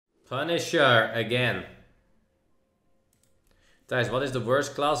Punisher again. Thijs, what is the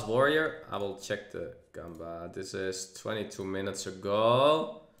worst class? Warrior? I will check the Gamba. This is 22 minutes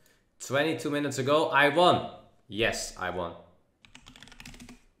ago. 22 minutes ago, I won. Yes, I won.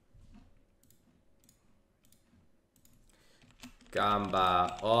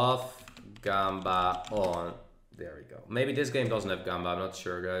 Gamba off, Gamba on. There we go. Maybe this game doesn't have Gamba, I'm not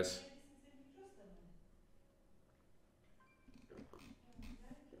sure, guys.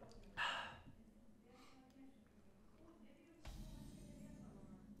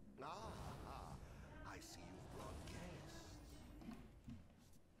 I see you've brought guests.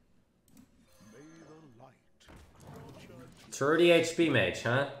 May the light 30 HP mage,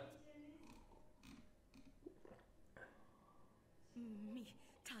 huh? Me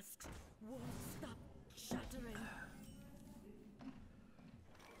tusks won't stop shattering.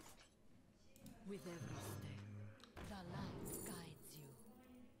 With every step, the light guides you.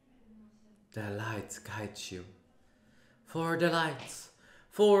 The light guides you. For the lights.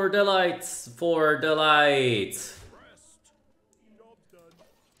 For the lights. For the light.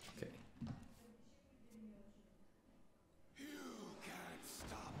 Okay. You can't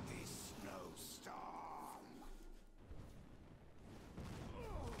stop this snowstorm.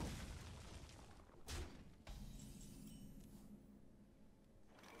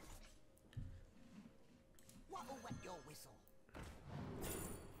 What'll wet your whistle?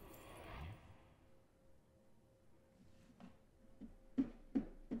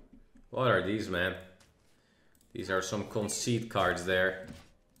 What are these, man? These are some conceit cards there.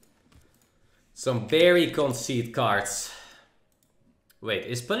 Some very conceit cards. Wait,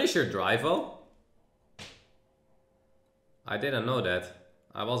 is Punisher Drivo? I didn't know that.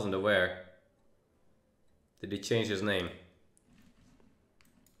 I wasn't aware. Did he change his name?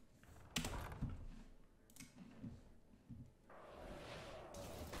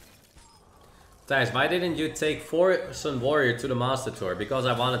 Thijs, why didn't you take Sun Warrior to the Master Tour? Because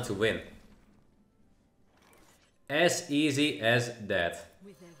I wanted to win. As easy as that.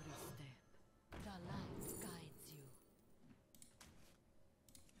 With every step, the light guides you.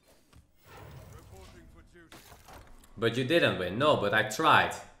 Reporting for duty. But you didn't win. No, but I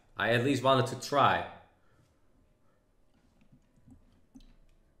tried. I at least wanted to try.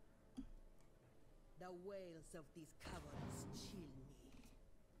 The wails of these cowards chill me.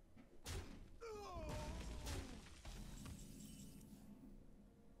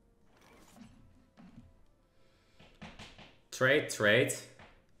 Trade. Tread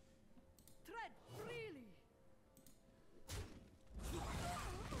freely.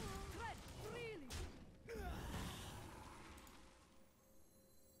 Tread freely.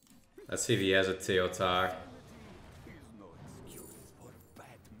 Let's see if he has a Teotar. Is no excuse for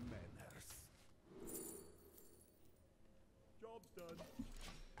bad manners. Job's done.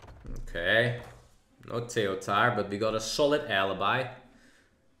 Okay. No Teotar, but we got a solid alibi.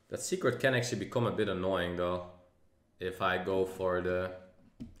 That secret can actually become a bit annoying though. If I go for the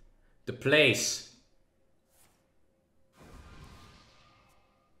place.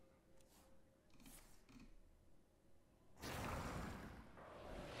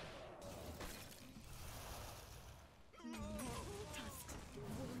 Tusks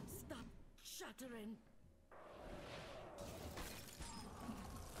won't stop shattering.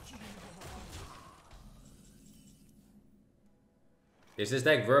 Is this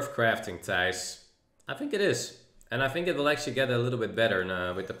deck worth crafting, Thijs? I think it is. And I think it will actually get a little bit better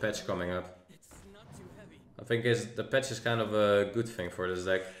now with the patch coming up. It's not too heavy. I think the patch is kind of a good thing for this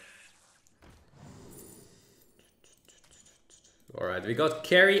deck. Alright, we got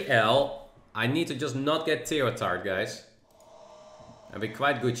Carry L. I need to just not get Teotard, guys. And be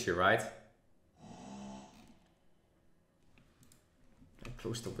quite good here, right?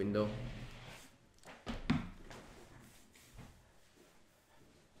 Close the window.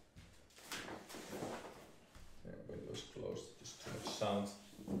 Yeah, window's closed, just too much sound.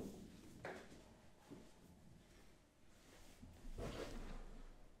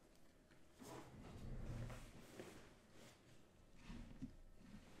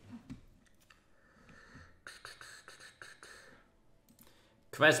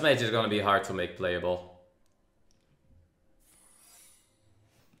 Quest Mage is gonna be hard to make playable.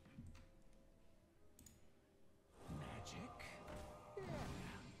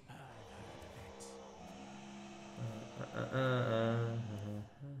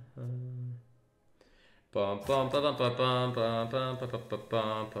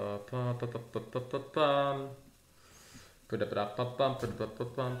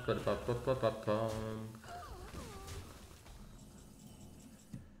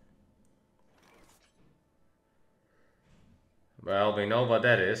 Well, we know what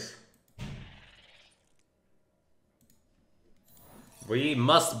that is. We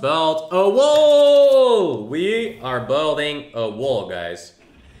must build a wall! We are building a wall, guys.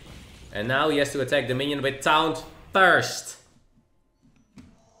 And now he has to attack the minion with Taunt first.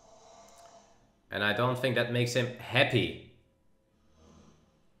 And I don't think that makes him happy.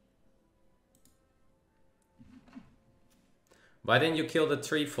 Why didn't you kill the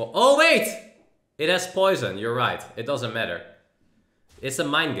tree for... Oh, wait! It has poison, you're right. It doesn't matter. It's a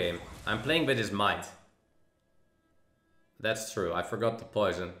mind game. I'm playing with his mind. That's true, I forgot the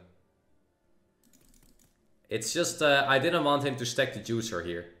poison. It's just, I didn't want him to stack the juicer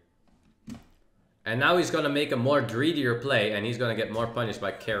here. And now he's gonna make a more greedier play and he's gonna get more punished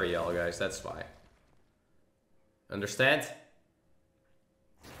by Cariel, guys, that's why. Understand?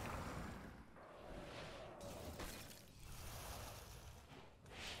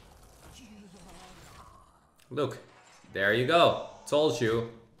 Look, there you go. Told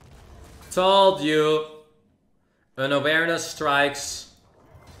you. Told you. Unawareness strikes.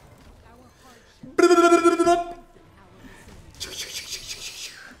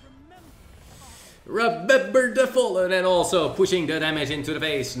 Remember the fallen, and also pushing the damage into the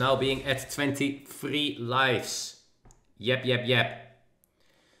face, now being at 23 lives. Yep.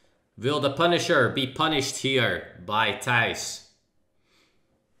 Will the Punisher be punished here by Thijs?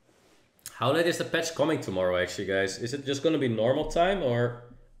 How late is the patch coming tomorrow, actually, guys? Is it just gonna be normal time or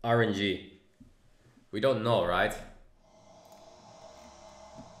RNG? We don't know, right?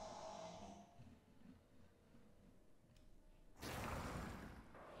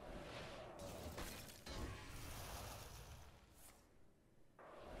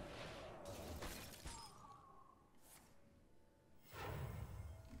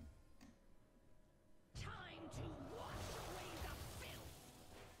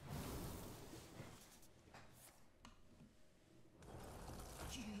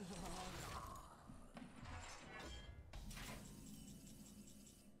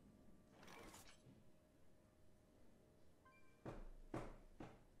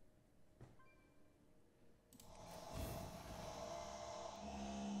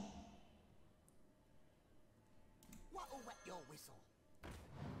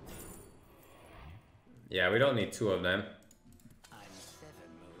 Yeah, we don't need two of them. I'm 7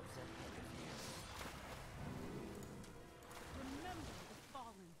 moves ahead of you. Remember the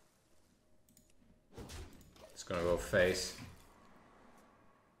fallen. It's gonna go face.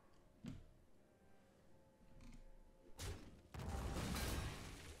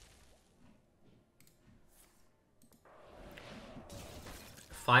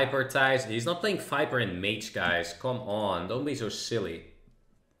 Viper Thijs. He's not playing Viper and Mage, guys. Come on, don't be so silly.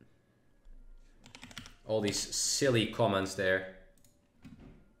 All these silly comments there.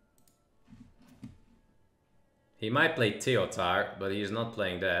 He might play Theotar, but he is not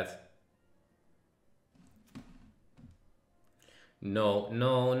playing that. No.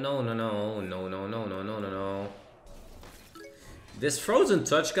 This Frozen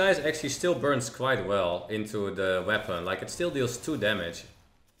Touch, guys, actually still burns quite well into the weapon. Like, it still deals 2 damage.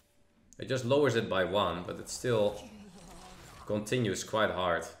 It just lowers it by 1, but it still continues quite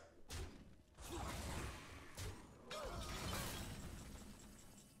hard.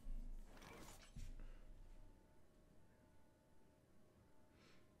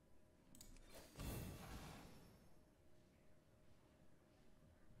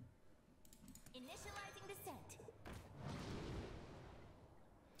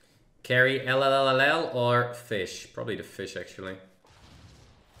 Carry LLLL or fish? Probably the fish, actually.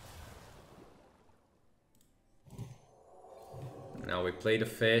 Now we play the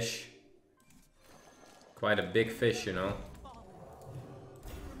fish. Quite a big fish, you know.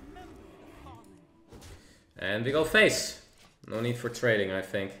 And we go face. No need for trading, I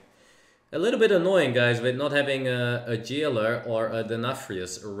think. A little bit annoying, guys, with not having a Jailer or a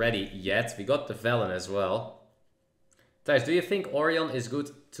Denathrius ready yet. We got the Velen as well. Thijs, do you think Orion is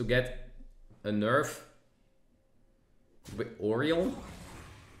good to get a nerf? With Orion?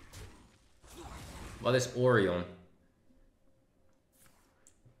 What is Orion?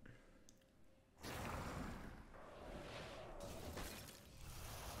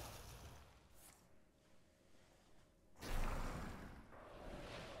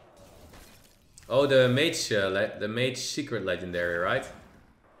 Oh, the mage secret legendary, right?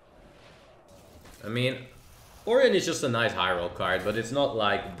 I mean, Orion is just a nice high roll card, but it's not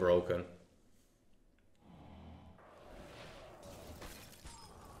like broken.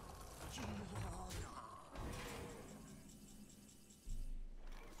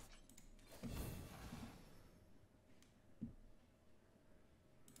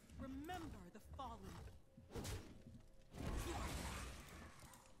 Remember the fallen.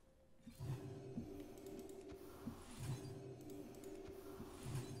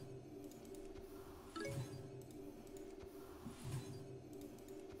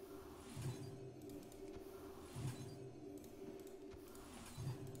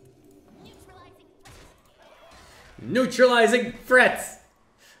 Neutralizing threat.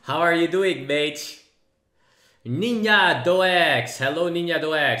 How are you doing, mate? Ninja Doex. Hello, Ninja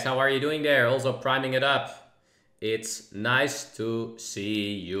Doex. How are you doing there? Also priming it up. It's nice to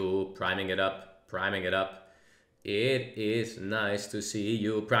see you priming it up. Priming it up. It is nice to see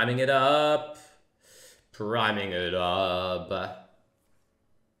you priming it up. Priming it up.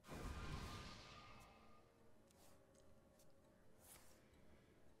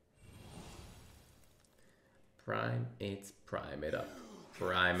 Prime it up.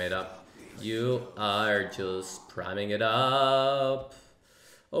 Prime it up. You are just priming it up.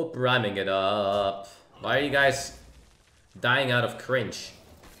 Oh, priming it up. Why are you guys dying out of cringe?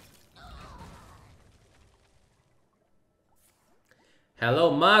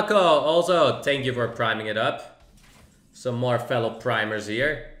 Hello, Mako. Also, thank you for priming it up. Some more fellow primers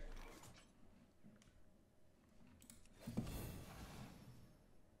here.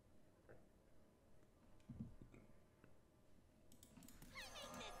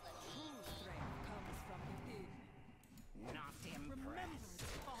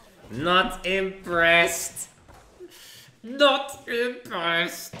 Not impressed. Not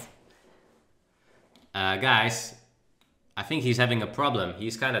impressed. Guys, I think he's having a problem.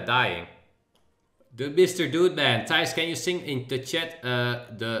 He's kind of dying. The Mr. Dude Man. Thijs, can you sing in the chat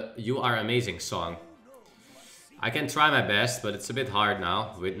the You Are Amazing song? I can try my best, but it's a bit hard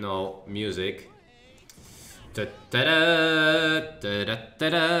now with no music.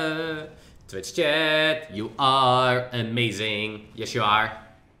 Twitch chat, you are amazing. Yes, you are.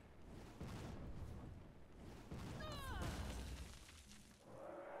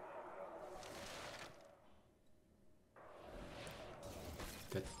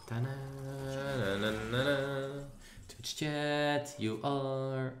 Twitch chat, you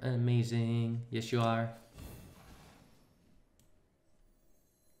are amazing. Yes, you are.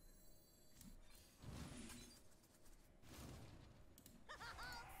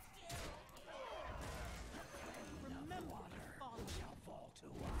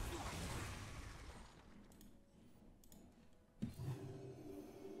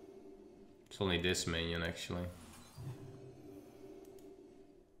 It's only this minion, actually.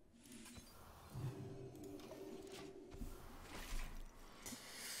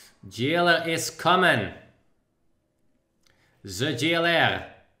 Jailer is coming. The jailer.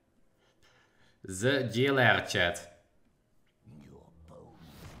 The jailer, chat.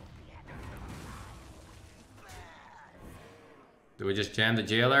 Do we just jam the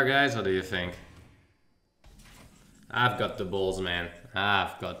jailer, guys? What do you think? I've got the balls, man.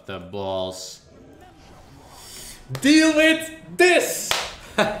 I've got the balls. Deal with this!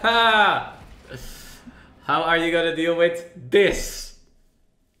 How are you gonna deal with this?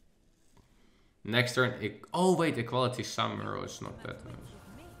 Next turn, oh wait, equality Samuro is not bad.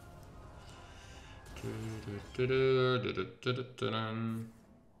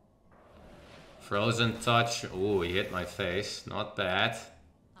 Frozen touch. Oh, he hit my face. Not bad.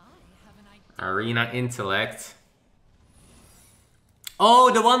 Arena intellect.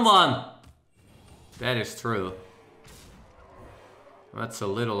 Oh, the 1/1. That is true. That's a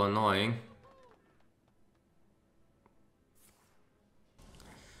little annoying.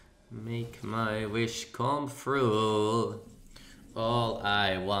 Make my wish come true. All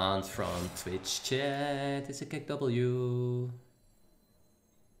I want from Twitch chat is a kick W.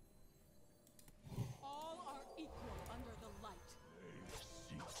 All are equal under the light.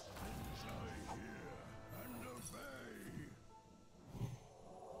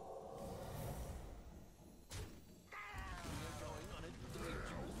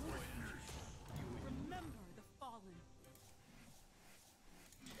 Remember the fallen.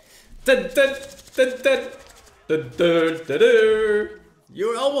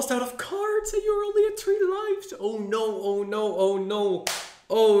 You're almost out of cards and you're only at 3 lives. Oh no, oh no, oh no.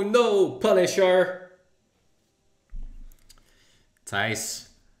 Oh no, Punisher. Thijs,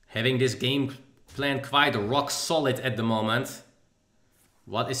 having this game plan quite rock solid at the moment.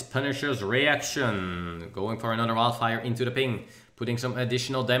 What is Punisher's reaction? Going for another wildfire into the ping. Putting some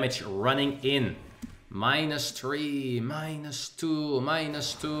additional damage, running in. -3, -2,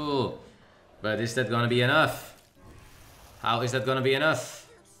 -2. But is that gonna be enough? How is that gonna be enough?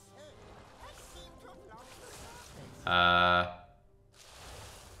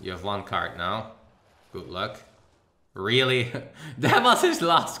 You have 1 card now. Good luck. Really? That was his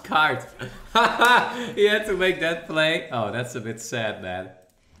last card. He had to make that play. Oh, that's a bit sad, man.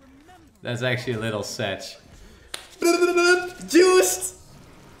 That's actually a little sad. Juiced!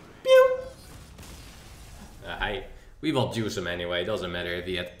 Pew! We will juice him anyway. Doesn't matter if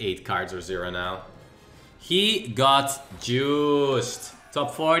he had 8 cards or 0 now. He got juiced.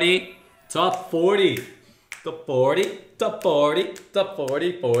 Top 40. Top 40. Top 40, top 40, top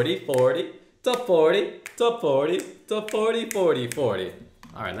 40, 40, 40, top 40, top 40, top 40, 40, 40.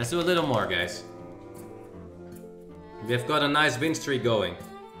 Alright, let's do a little more, guys. We've got a nice win streak going.